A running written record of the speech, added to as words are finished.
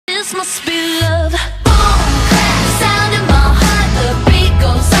This must be love. Boom, clap, sound in my heart. The beat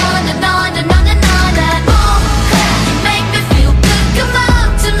goes on and on and on and on. That boom, clap, you make me feel good. Come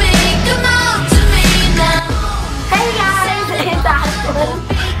on to me now. Hey guys, it's Ashlyn.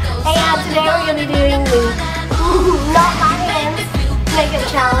 And today we're going to be doing the Not My Hands Makeup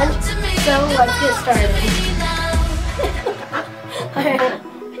Challenge. So let's get started. Alright.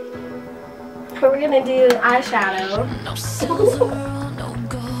 We're going to do eyeshadow.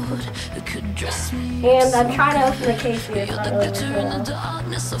 And I'm trying to open the case here. It's not really working.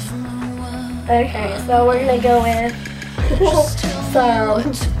 Okay, so we're going to go with some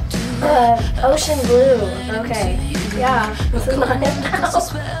ocean blue. Okay, yeah, this is not it now.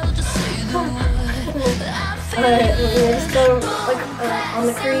 Alright, we're going to just go like, on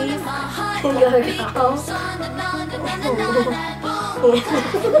the crease and go down.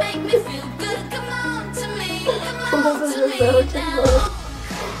 This is just ocean blue.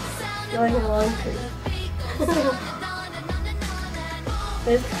 Going along crease.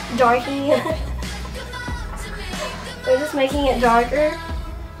 It's darky. We're just making it darker.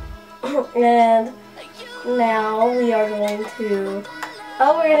 And now we are going to,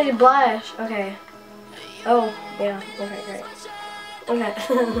 oh, we're going to do blush. Okay. Oh, yeah. Okay, great. Okay.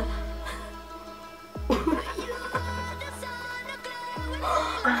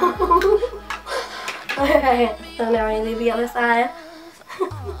 Alright, so now we do the other side.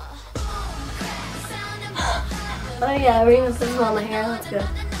 Oh yeah, we're going to put some on the hair. Let's go.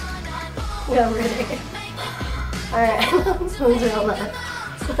 Go ready. Alright, let's do all that.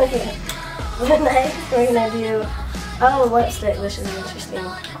 Okay. So next we're going to do, oh, lipstick. This should be interesting.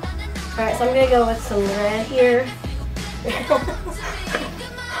 Alright, so I'm going to go with some red here.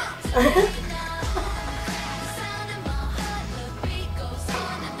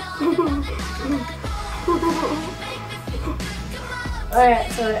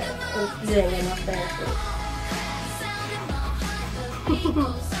 Alright, so I'm doing enough there.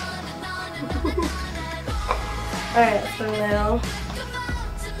 Alright, so now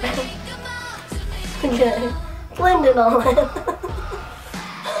okay, blend it all in.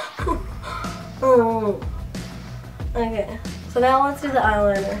 Okay, so now let's do the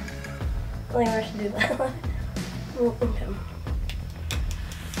eyeliner. I think we should do that. Okay.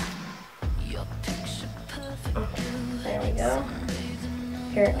 There we go.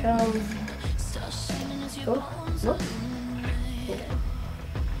 Here it comes. Oh, whoop. Okay.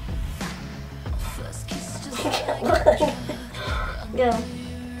 Go.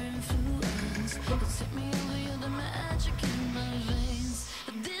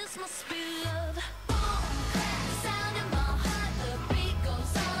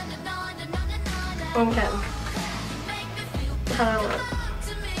 Okay. How do I look?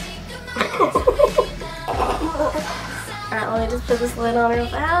 Alright, let me just put this lid on real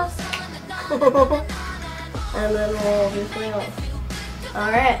fast. And then we'll do something else.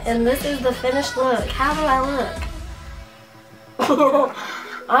 Alright, and this is the finished look. How do I look?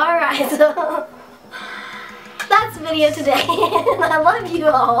 Alright, so that's the video today. And I love you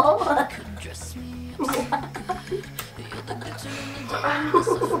all.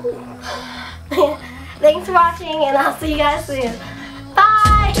 Thanks for watching, and I'll see you guys soon.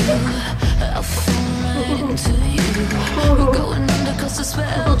 Bye! Going under 'cause I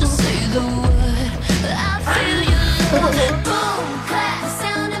spell, just say the word.